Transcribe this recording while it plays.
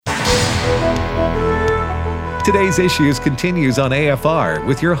Today's Issues continues on AFR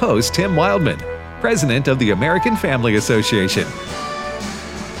with your host, Tim Wildman, President of the American Family Association.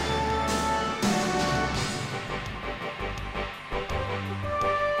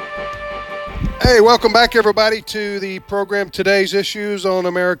 Hey, welcome back, everybody, to the program Today's Issues on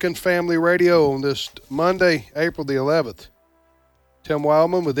American Family Radio on this Monday, April the 11th. Tim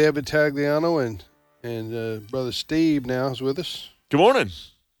Wildman with Evan Tagliano and Brother Steve now is with us. Good morning.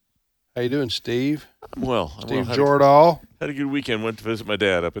 How you doing, Steve? I'm well. Steve Jordahl. Had a good weekend. Went to visit my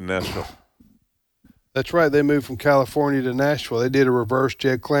dad up in Nashville. That's right. They moved from California to Nashville. They did a reverse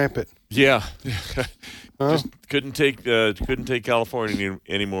Jed Clampett. Yeah. Huh? Just couldn't take California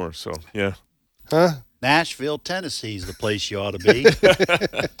anymore. So yeah. Huh? Nashville, Tennessee is the place you ought to be.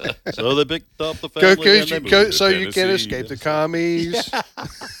 So they picked up the family and they moved so to you can Tennessee. escape the commies.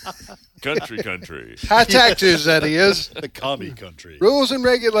 Country. High taxes, that is. The commie country. Rules and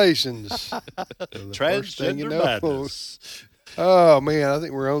regulations. So the first thing Transgender you know- madness. Oh, man, I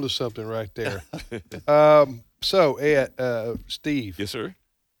think we're onto something right there. So, Ed, Steve, Yes, sir.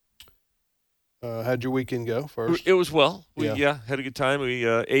 how'd your weekend go first? It was well. We Yeah. had a good time. We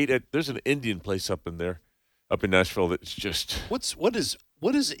ate at. There's an Indian place up in Nashville. That's just. What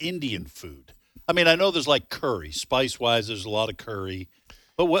is Indian food? I mean, I know there's like curry. Spice-wise, there's a lot of curry.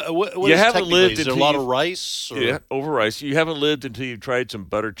 But what You is haven't technically? lived Is there a until lot you've- of rice or Yeah, over rice. You haven't lived until you've tried some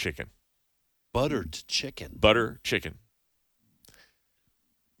butter chicken. buttered chicken? Butter chicken.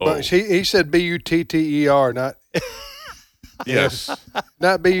 Oh, But he said Butterer, not yes.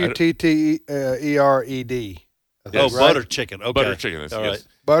 not Buttered. Oh, butter chicken. Okay. Butter chicken. Yes. All right.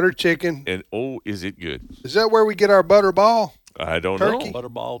 Butter chicken. And is it good? Is that where we get our butter ball? I don't Turkey? know.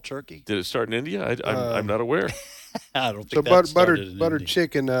 Butterball turkey. Did it start in India? I'm not aware. I don't So think that started in buttered India.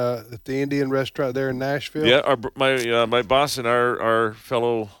 chicken at the Indian restaurant there in Nashville. Yeah, my boss and our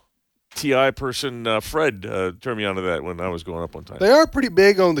fellow TI person Fred turned me onto that when I was going up one time. They are pretty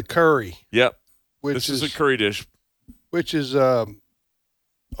big on the curry, Yep, which this is a curry dish.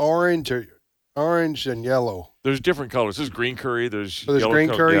 Orange and yellow. There's different colors. There's green curry. There's there's yellow green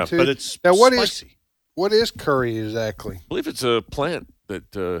color. curry Yeah. too? But it's Now, what is- spicy. What is curry exactly? I believe it's a plant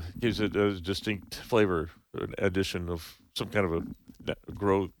that gives it a distinct flavor, an addition of some kind of a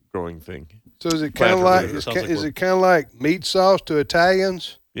growing thing. So is it kind of Plant like or is sounds like it kind of like meat sauce to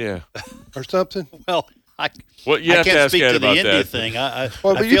Italians Yeah. or something? Well, I Well, you I have can't to ask speak Ed to the about India that. thing. I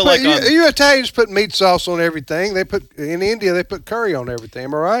Well, but feel like you Italians put meat sauce on everything. They put in India they put curry on everything.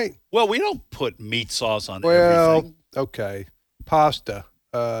 Am I right? well, we don't put meat sauce on Well, everything. okay, pasta.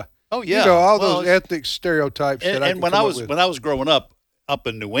 Oh yeah, You know all Well, those ethnic stereotypes. And, that I and can when come I up was with. when I was growing up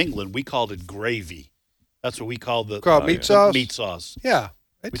in New England, we called it gravy. That's what we called the Called meat sauce? Meat sauce. yeah,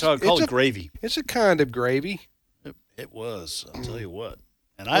 We called it gravy. It's a kind of gravy. It was. I'll tell you what.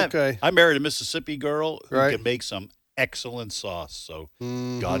 And Okay. I married a Mississippi girl who Right. can make some excellent sauce. So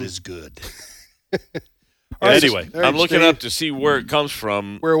God is good. All right, Anyway, all right, I'm looking Steve. up to see where it comes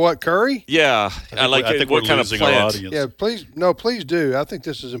from. Where what curry? Yeah, I like I it. think What we're kind of losing our plant? audience. Yeah, please do. I think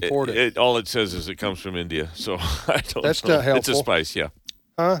this is important. All it says is it comes from India, so I don't That's know. not helpful. It's a spice, yeah.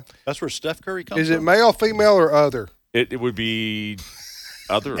 Huh? That's where Steph Curry comes Is from. it male, female, or other? It would be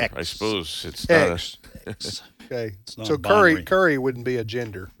other, I X. suppose. It's not. X. Okay. not So binary. curry wouldn't be a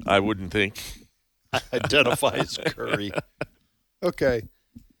gender. I wouldn't think. Identify as Curry. Okay.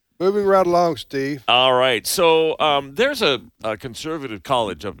 Moving right along, Steve. All right. So there's a conservative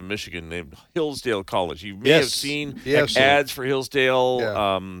college up in Michigan named Hillsdale College. You may have Yes. seen Yes. ads for Hillsdale.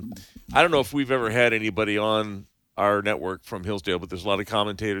 Yeah. I don't know if we've ever had anybody on our network from Hillsdale, but there's a lot of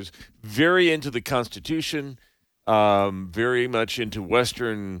commentators very into the Constitution, very much into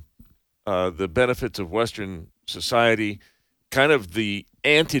Western, the benefits of Western society, kind of the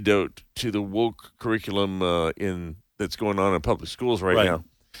antidote to the woke curriculum that's going on in public schools right now.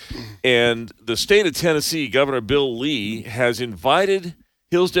 And the state of Tennessee, Governor Bill Lee, has invited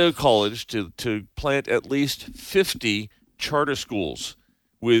Hillsdale College to plant at least 50 charter schools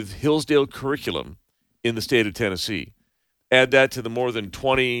with Hillsdale curriculum in the state of Tennessee. Add that to the more than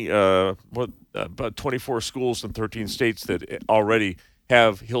 20, about 24 schools in 13 states that already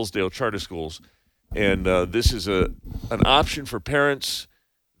have Hillsdale charter schools. And this is an option for parents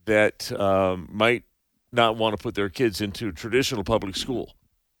that might not want to put their kids into traditional public school.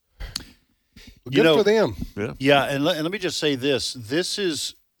 Good for them. Yeah, and let me just say this. This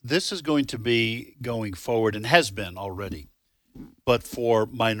is going to be going forward and has been already. But for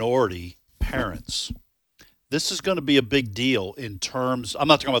minority parents, this is going to be a big deal in terms, I'm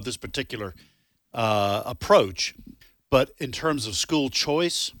not talking about this particular approach, but in terms of school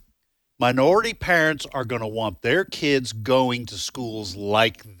choice, minority parents are going to want their kids going to schools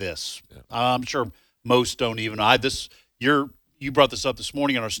like this. I'm sure most don't even. You brought this up this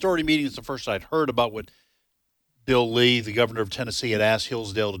morning in our story meeting. It's the first I'd heard about what Bill Lee, the governor of Tennessee, had asked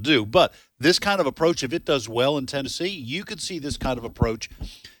Hillsdale to do. But this kind of approach, if it does well in Tennessee, you could see this kind of approach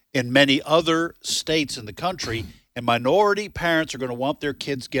in many other states in the country. And minority parents are going to want their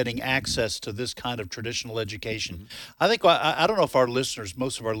kids getting access to this kind of traditional education. Mm-hmm. I think, I don't know if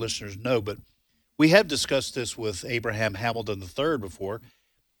most of our listeners know, but we have discussed this with Abraham Hamilton III before.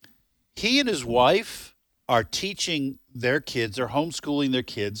 He and his wife are teaching their kids, they're homeschooling their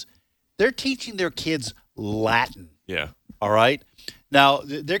kids. They're teaching their kids Latin. Yeah. All right. Now,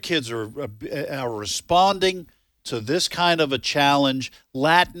 their kids are responding to this kind of a challenge.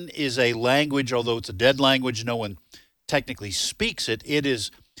 Latin is a language, although it's a dead language, no one technically speaks it. It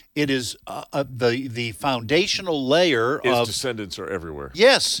is the foundational layer His of descendants are everywhere.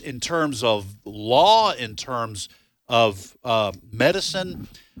 Yes, in terms of law, in terms of medicine.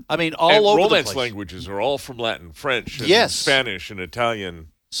 I mean, all and over the Romance place. languages are all from Latin, French, and Yes. Spanish, and Italian.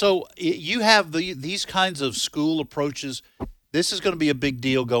 So you have these kinds of school approaches. This is going to be a big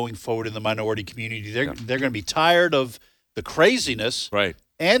deal going forward in the minority community. They're going to be tired of the craziness Right.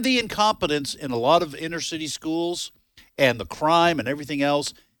 and the incompetence in a lot of inner city schools and the crime and everything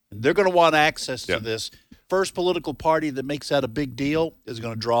else. And they're going to want access to this. First political party that makes that a big deal is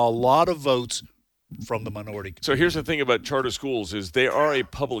going to draw a lot of votes from the minority. So here's the thing about charter schools is they are a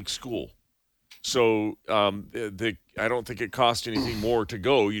public school. So I don't think it costs anything more to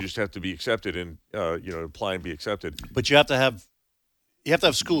go. You just have to be accepted and apply and be accepted. But you have to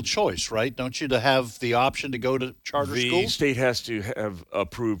have school choice, right? Don't you, to have the option to go to charter The schools? state has to have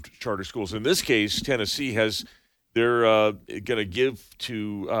approved charter schools. In this case, Tennessee they're going to give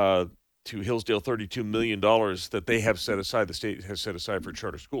to Hillsdale $32 million that they have set aside. The state has set aside for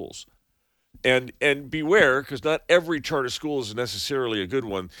charter schools. And beware, because not every charter school is necessarily a good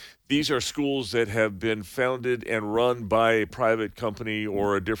one. These are schools that have been founded and run by a private company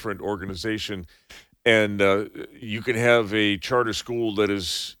or a different organization. And you can have a charter school that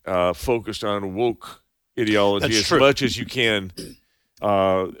is focused on woke ideology That's as true. much as you can.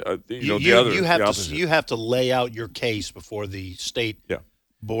 You have to lay out your case before the state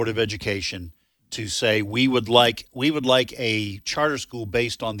board of education to say we would like a charter school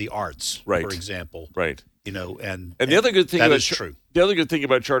based on the arts, Right. for example. Right. And the other good thing that about is true. The other good thing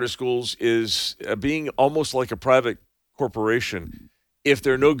about charter schools is being almost like a private corporation. If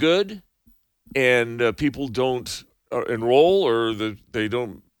they're no good and people don't enroll or they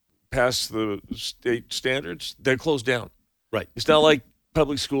don't pass the state standards, they're closed down. Right. It's not like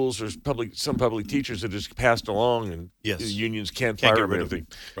public schools or some public teachers that just passed along and Yes. the unions can't Can't fire get them rid or of them.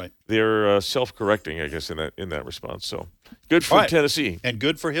 anything. Right. They're self-correcting, I guess, in that response. So good for Right. Tennessee. And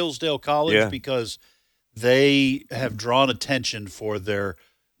good for Hillsdale College Yeah. because they have drawn attention for their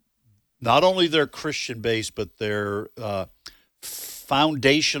not only their Christian base but their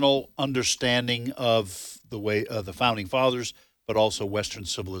foundational understanding of the way of the founding fathers, but also Western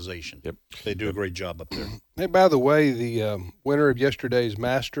civilization. Yep. They do a great job up there. Hey, by the way, the winner of yesterday's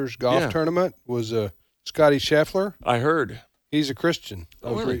Masters golf tournament was Scotty Scheffler. I heard. He's a Christian.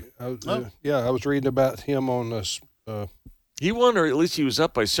 Really? I was reading about him on this. He won, or at least he was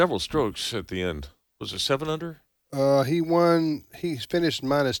up by several strokes at the end. Was it 7 under? He won. He finished -10.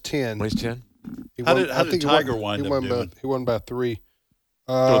 Minus 10? How did Tiger wind up doing? He won by 3.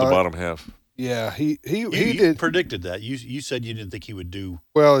 The bottom half. Yeah, he You did. predicted that. You said you didn't think he would do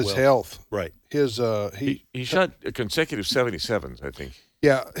Well, his health. right. His He shot a consecutive 77s, I think.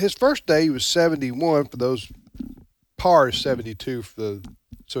 Yeah, his first day he was 71 for those pars, 72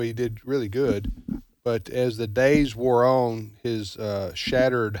 so he did really good. But as the days wore on, his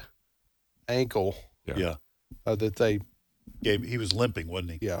shattered ankle Yeah. that they He was limping,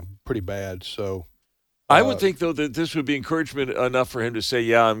 wasn't he? pretty bad. So I would think, though, that this would be encouragement enough for him to say,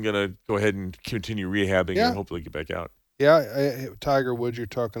 yeah, I'm going to go ahead and continue rehabbing and hopefully get back out. yeah, Tiger Woods you're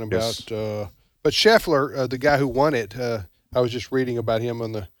talking about. Yes. But Scheffler, the guy who won it, I was just reading about him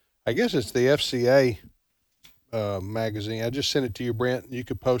on I guess it's the FCA magazine. I just sent it to you, Brent. You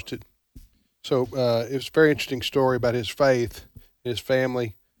could post it. So it was a very interesting story about his faith, his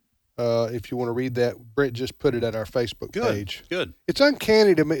family. If you want to read that, Brent just put it at our Facebook page. Good. It's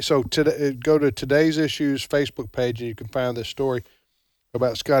uncanny to me. So today, go to Today's Issues Facebook page, and you can find this story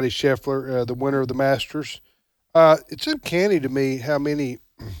about Scotty Scheffler, the winner of the Masters. It's uncanny to me how many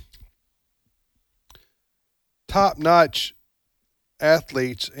top-notch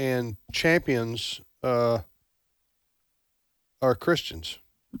athletes and champions are Christians.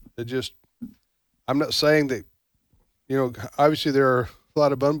 I'm not saying that, obviously there are a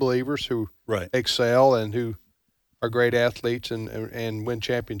lot of unbelievers who excel and who are great athletes and win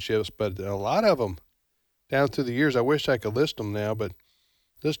championships, but a lot of them down through the years. I wish I could list them now, but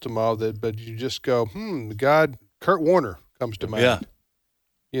but you just go, God, Kurt Warner comes to mind. Yeah.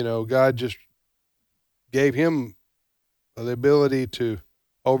 You know, God just gave him the ability to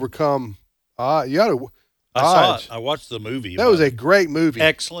overcome odds. I saw it. I watched the movie. That was a great movie.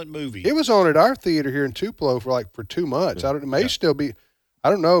 Excellent movie. It was on at our theater here in Tupelo for 2 months. Yeah. It may still be. I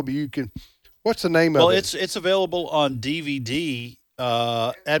don't know, but you can. What's the name of it? Well, it's available on DVD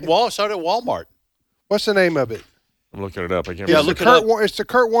at Walmart. What's the name of it? I'm looking it up. I can't Yeah, remember. look it up. It's the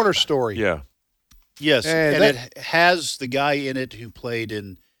Kurt Warner story. Yeah. Yes, And it has the guy in it who played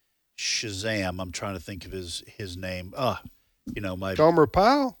in Shazam. I'm trying to think of his name. My Gomer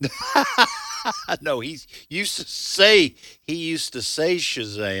Pyle. no, he used to say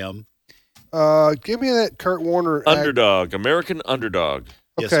Shazam. Give me that Kurt Warner Underdog, American Underdog.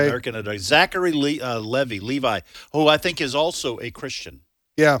 Yes, Okay. American Underdog. Zachary Levi, who I think is also a Christian.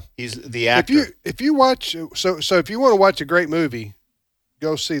 Yeah. He's the actor. If you watch so if you want to watch a great movie,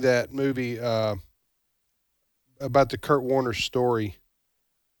 go see that movie about the Kurt Warner story.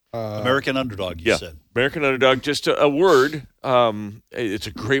 American Underdog, you said. American Underdog, just a word. It's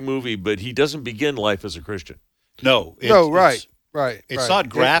a great movie, but he doesn't begin life as a Christian. No. Right. It's not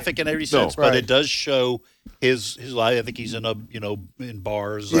graphic in every sense, right. but it does show his life. I think he's in in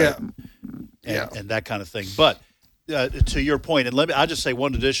bars, and that kind of thing. But to your point, and I'll just say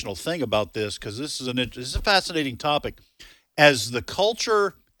one additional thing about this, because this is a fascinating topic. As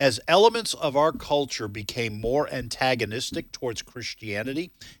elements of our culture became more antagonistic towards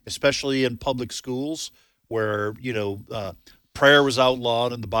Christianity, especially in public schools where prayer was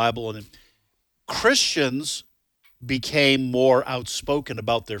outlawed in the Bible, and Christians became more outspoken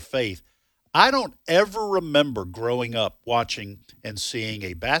about their faith. I don't ever remember growing up watching and seeing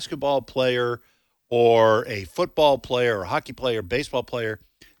a basketball player or a football player or hockey player, baseball player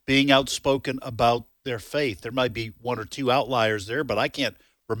being outspoken about their faith. There might be one or two outliers there, but I can't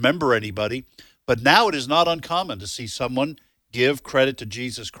remember anybody. But now it is not uncommon to see someone give credit to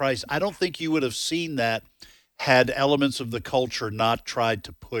Jesus Christ. I don't think you would have seen that had elements of the culture not tried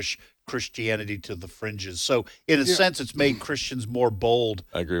to push Christianity to the fringes. So in a sense, it's made Christians more bold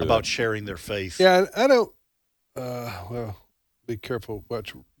about sharing their faith. Yeah, I don't. Well, be careful.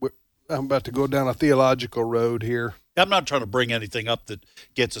 I'm about to go down a theological road here. I'm not trying to bring anything up that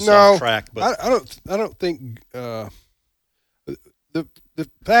gets us off track, but I don't think the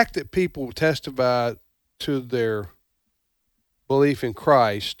fact that people testify to their belief in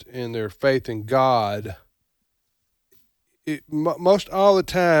Christ and their faith in God, most all the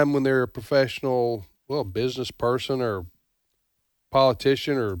time when they're a professional, business person or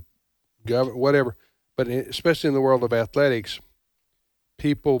politician or government, whatever, but especially in the world of athletics,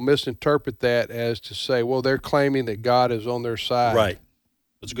 people misinterpret that as to say, they're claiming that God is on their side. Right.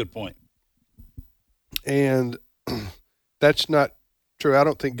 That's a good point. And that's not true. I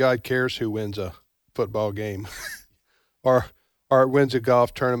don't think God cares who wins a football game or wins a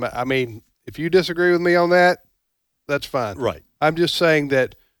golf tournament. I mean, if you disagree with me on that, that's fine. Right. I'm just saying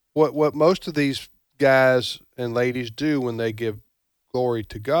that what most of these guys and ladies do when they give glory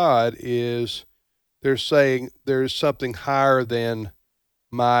to God is they're saying there's something higher than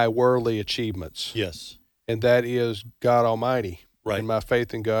my worldly achievements. Yes. And that is God Almighty. Right. And my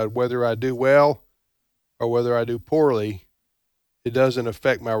faith in God. Whether I do well or whether I do poorly, it doesn't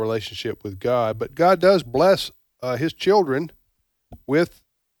affect my relationship with God. But God does bless his children with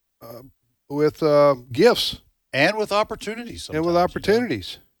gifts. And with opportunities. And with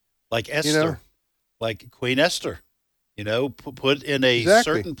opportunities. Like Esther, like Queen Esther, put in a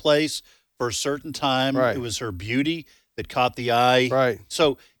certain place for a certain time. Right. It was her beauty that caught the eye. Right.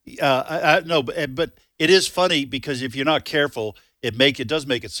 So, but it is funny because if you're not careful, it does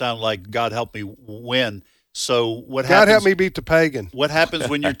make it sound like God helped me win. So what happens? God helped me beat the pagan. What happens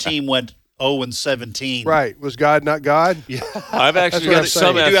when your team went 0-17? Right. Was God not God? Yeah. I've actually what got I'm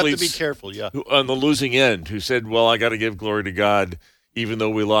some You do have to athletes be careful, who, on the losing end who said, well, I got to give glory to God. Even though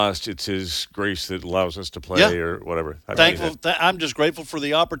we lost, it's his grace that allows us to play or whatever. I'm just grateful for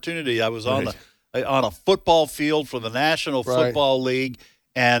the opportunity. I was on a football field for the National Football League,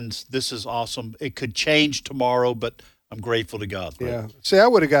 and this is awesome. It could change tomorrow, but I'm grateful to God. Right? Yeah. See, I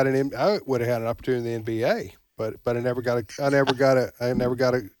would have had an opportunity in the NBA, but I never got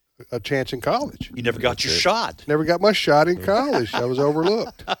a chance in college. You never got your shot. Never got my shot in college. I was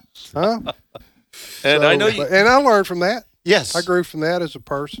overlooked. Huh? And I know and I learned from that. Yes. I grew from that as a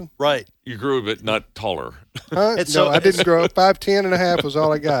person. Right. You grew, but not taller. No, I didn't grow. 5'10" and a half was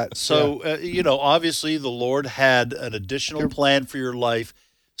all I got. So, obviously the Lord had an additional plan for your life.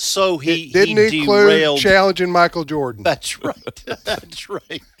 So he didn't include derailed. challenging Michael Jordan. That's right. That's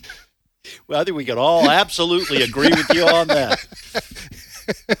right. Well, I think we can all absolutely agree with you on that.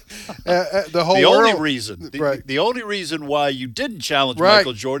 The whole The world. only reason, the only reason why you didn't challenge Right.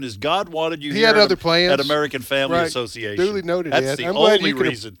 Michael Jordan is God wanted you He here had at, other plans. at American Family Right. Association. Duly noted, That's Ed. the I'm glad only you can-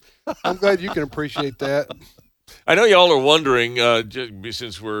 reason. I'm glad you can appreciate that. I know y'all are wondering,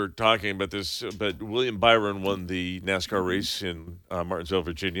 since we're talking about this, but William Byron won the NASCAR race in Martinsville,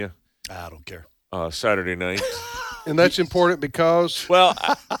 Virginia, I don't care. Saturday night. And that's important because Well,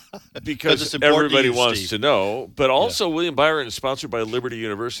 it's because important to everybody you, wants Steve. to know, but also William Byron is sponsored by Liberty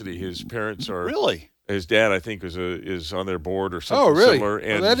University. His parents are Really? His dad, I think, is on their board or something Oh, really? similar,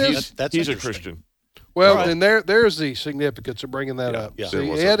 and Well, that he's, is- That's he's a interesting. Christian. well, All right. then there's the significance of bringing that up. yeah. See, There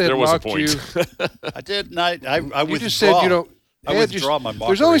was Ed had there was a mocked point. you. I did not. I You withdraw. just said you don't. I Ed withdraw my mockery.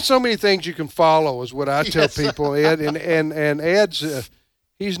 There's only so many things you can follow, is what I tell Yes. people. Ed and Ed's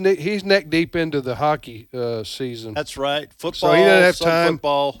he's neck deep into the hockey season. That's right. Football. So he doesn't have some time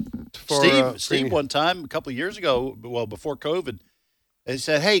football. for, Steve, one time a couple of years ago, well before COVID, he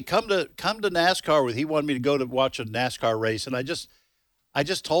said, "Hey, come to NASCAR with." He wanted me to go to watch a NASCAR race, and I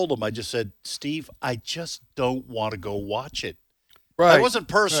just told him, I just said, "Steve, I just don't want to go watch it." right. It wasn't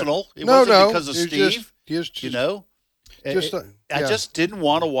personal. It No, wasn't no, because of it's Steve. just you know, just, I yeah. just didn't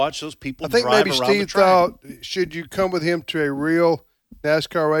want to watch those people I think drive maybe around Steve the track. thought, should you come with him to a real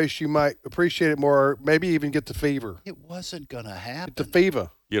NASCAR race, you might appreciate it more, or maybe even get the fever. It wasn't going to happen. Get the fever.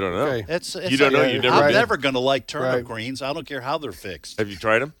 You don't know. Okay. It's You don't know. You've never I'm been. never going to like turnip Right. greens. I don't care how they're fixed. Have you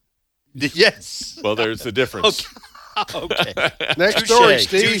tried them? Yes. Well, there's the difference. Okay. Next Touche, story,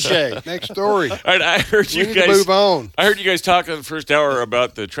 Steve. touche. Next story. All right, I heard We you need guys. to move on. I heard you guys talk in the first hour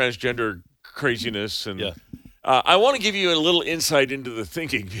about the transgender craziness, and Yeah. I want to give you a little insight into the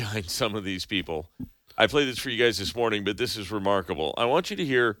thinking behind some of these people. I played this for you guys this morning, but this is remarkable. I want you to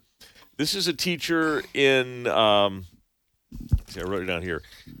hear. This is a teacher in. See, I wrote it down here.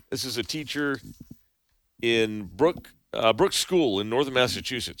 This is a teacher in Brooks School in northern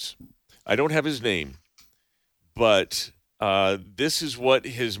Massachusetts. I don't have his name, but this is what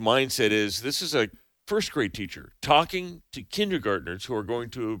his mindset is. This is a first grade teacher talking to kindergartners who are going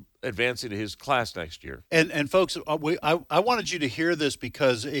to advance into his class next year. And folks, I wanted you to hear this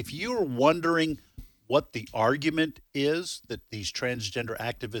because if you're wondering what the argument is that these transgender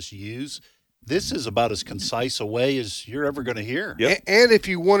activists use, this is about as concise a way as you're ever going to hear. Yep. And if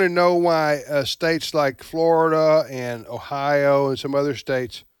you want to know why states like Florida and Ohio and some other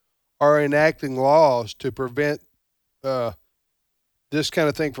states are enacting laws to prevent this kind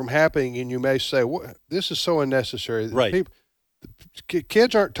of thing from happening, and you may say, "What? This is so unnecessary." Right.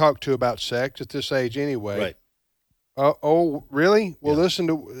 Kids aren't talked to about sex at this age anyway. Right. Oh, really? Well, Yeah.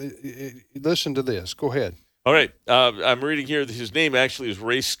 listen to this. Go ahead. All right. I'm reading here that his name actually is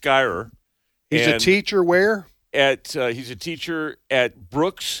Ray Schreier. He's a And teacher where? he's a teacher at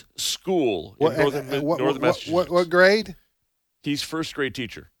Brooks School in northern Massachusetts. What grade? He's first grade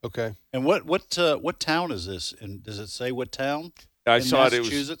teacher. Okay. And what town is this? And does it say what town? I In saw it. It was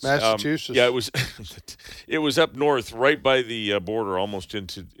Massachusetts? Massachusetts. yeah, it was. It was up north, right by the border, almost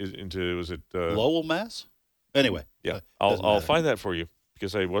into. Was it Lowell, Mass? Anyway. Yeah, doesn't I'll matter. find that for you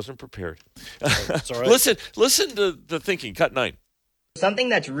because I wasn't prepared. That's all right. Listen to the thinking. Cut 9. Something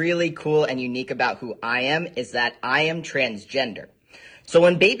that's really cool and unique about who I am is that I am transgender. So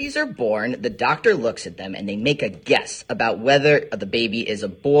when babies are born, the doctor looks at them and they make a guess about whether the baby is a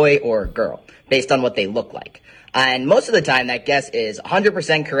boy or a girl based on what they look like. And most of the time that guess is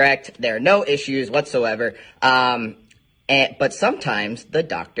 100% correct. There are no issues whatsoever. But sometimes the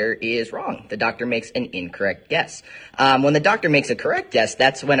doctor is wrong. The doctor makes an incorrect guess. When the doctor makes a correct guess,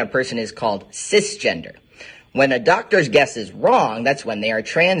 that's when a person is called cisgender. When a doctor's guess is wrong, that's when they are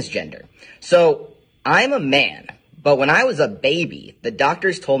transgender. So I'm a man, but when I was a baby, the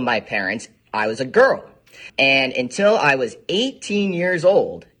doctors told my parents I was a girl. And until I was 18 years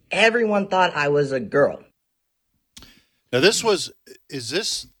old, everyone thought I was a girl. Now this is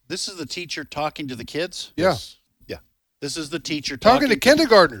the teacher talking to the kids? Yeah. Yeah. This is the teacher Talking to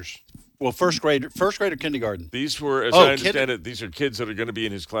kindergartners. well, first grade or kindergarten. These were, as Oh, I understand it, these are kids that are going to be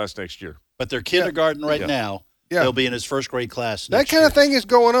in his class next year. But they're kindergarten right Yeah. now. Yeah. They'll be in his first grade class That next kind of year. thing is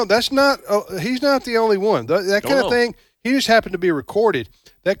going on. That's not. He's not the only one. That kind No. of thing. He just happened to be recorded.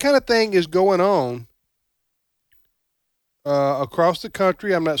 That kind of thing is going on across the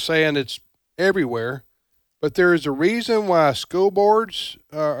country. I'm not saying it's everywhere, but there is a reason why school boards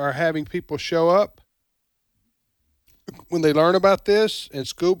are having people show up when they learn about this, and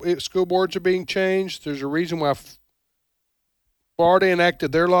school boards are being changed. There's a reason why Florida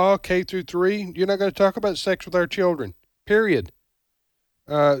enacted their law, K-3. You're not going to talk about sex with our children, period.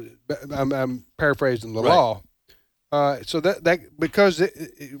 I'm paraphrasing the Right. law. So that because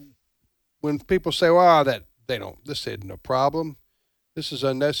when people say, "Well, that they don't, this isn't a problem. This is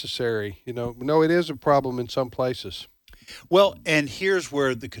unnecessary," no, it is a problem in some places. Well, and here's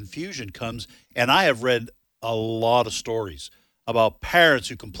where the confusion comes. And I have read a lot of stories about parents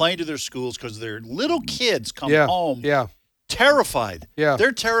who complain to their schools because their little kids come home terrified. Yeah.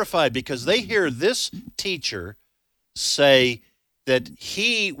 They're terrified because they hear this teacher say that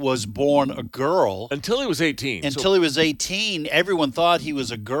he was born a girl. Until he was 18. Until he was 18, everyone thought he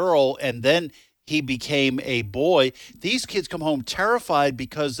was a girl, and then he became a boy. These kids come home terrified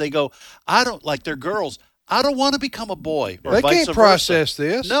because they go, they're girls. I don't want to become a boy. Or they vice can't versa. process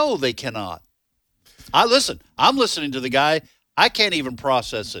this. No, they cannot. I'm listening to the guy. I can't even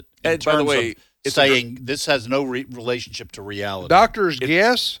process it in And by the terms way, of saying this has no relationship to reality. Doctors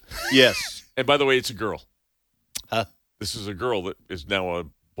guess. Yes. And by the way, it's a girl. Huh? This is a girl that is now a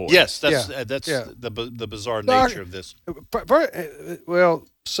boy. Yes, that's Yeah. the bizarre nature of this. Well,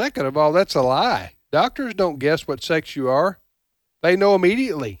 second of all, that's a lie. Doctors don't guess what sex you are. They know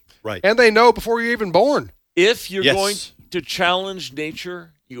immediately. Right. And they know before you're even born. If you're Yes. going to challenge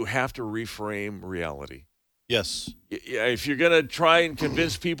nature, you have to reframe reality. Yes. If you're going to try and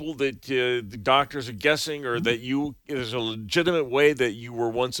convince people that the doctors are guessing or that there's a legitimate way that you were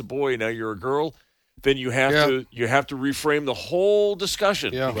once a boy, now you're a girl, then you have to reframe the whole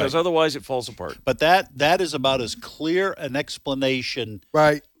discussion because otherwise it falls apart. But that is about as clear an explanation.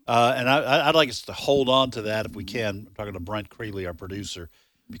 Right. And I'd like us to hold on to that if we can. I'm talking to Brent Creeley, our producer,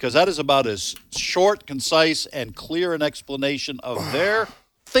 because that is about as short, concise, and clear an explanation of their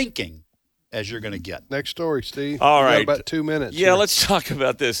thinking as you're going to get. Next story, Steve. All We got right. about 2 minutes. Yeah, here. let's talk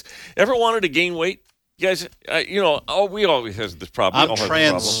about this. Ever wanted to gain weight? You guys, we always have this problem. I'm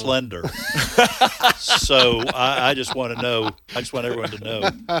trans slender. So I just want to know. I just want everyone to know.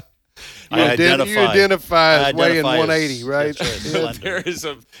 You identify as weighing 180, right? That's right, There is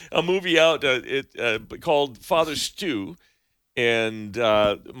a movie out called Father Stu, and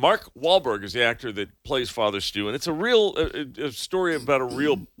Mark Wahlberg is the actor that plays Father Stu, and it's a real a story about a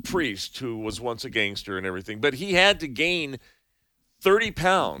real priest who was once a gangster and everything, but he had to gain 30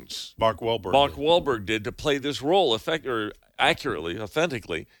 pounds. Mark Wahlberg did to play this role accurately,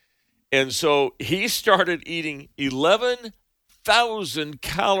 authentically, and so he started eating 11,000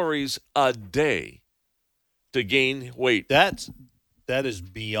 calories a day to gain weight. That is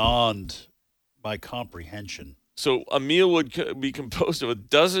beyond my comprehension. So a meal would be composed of a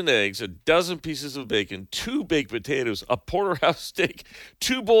dozen eggs, a dozen pieces of bacon, 2 baked potatoes, a porterhouse steak,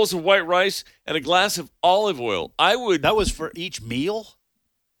 2 bowls of white rice, and a glass of olive oil. That was for each meal,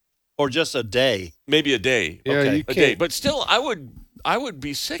 or just a day? Maybe a day. Yeah, Okay. you A can't. day. But still, I would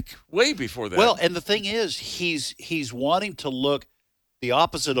be sick way before that. Well, and the thing is, he's wanting to look the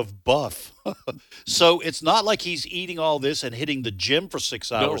opposite of buff. So it's not like he's eating all this and hitting the gym for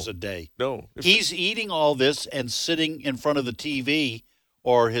 6 hours a day. No. He's eating all this and sitting in front of the TV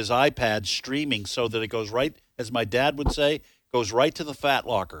or his iPad streaming so that it goes right, as my dad would say, goes right to the fat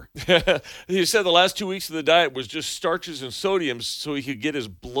locker. He said the last 2 weeks of the diet was just starches and sodiums so he could get as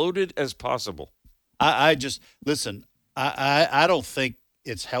bloated as possible. I just, listen, I don't think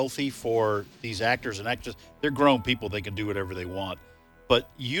it's healthy for these actors and actresses. They're grown people. They can do whatever they want. But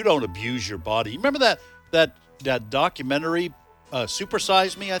you don't abuse your body. You remember that documentary, Super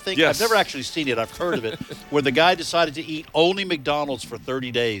Size Me, I think? Yes. I've never actually seen it. I've heard of it, where the guy decided to eat only McDonald's for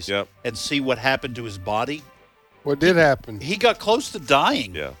 30 days and see what happened to his body. What did happen? He got close to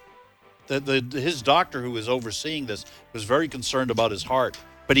dying. Yeah. His doctor who was overseeing this was very concerned about his heart.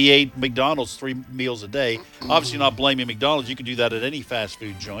 But he ate McDonald's 3 meals a day. Obviously not blaming McDonald's. You can do that at any fast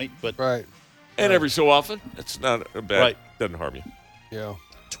food joint. But Right. And every so often, it's not a bad. Right. Doesn't harm you. Yeah.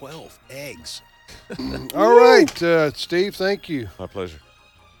 12 eggs. All right, Steve, thank you. My pleasure.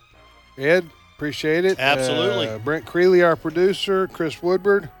 Ed, appreciate it. Absolutely. Brent Creeley, our producer, Chris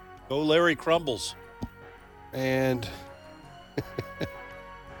Woodward, Go Larry Crumbles. and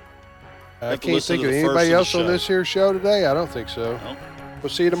I Have to can't listen think to of the first anybody of the else on show. this here show today. I don't think so. No. We'll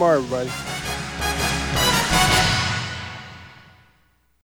see you tomorrow, everybody.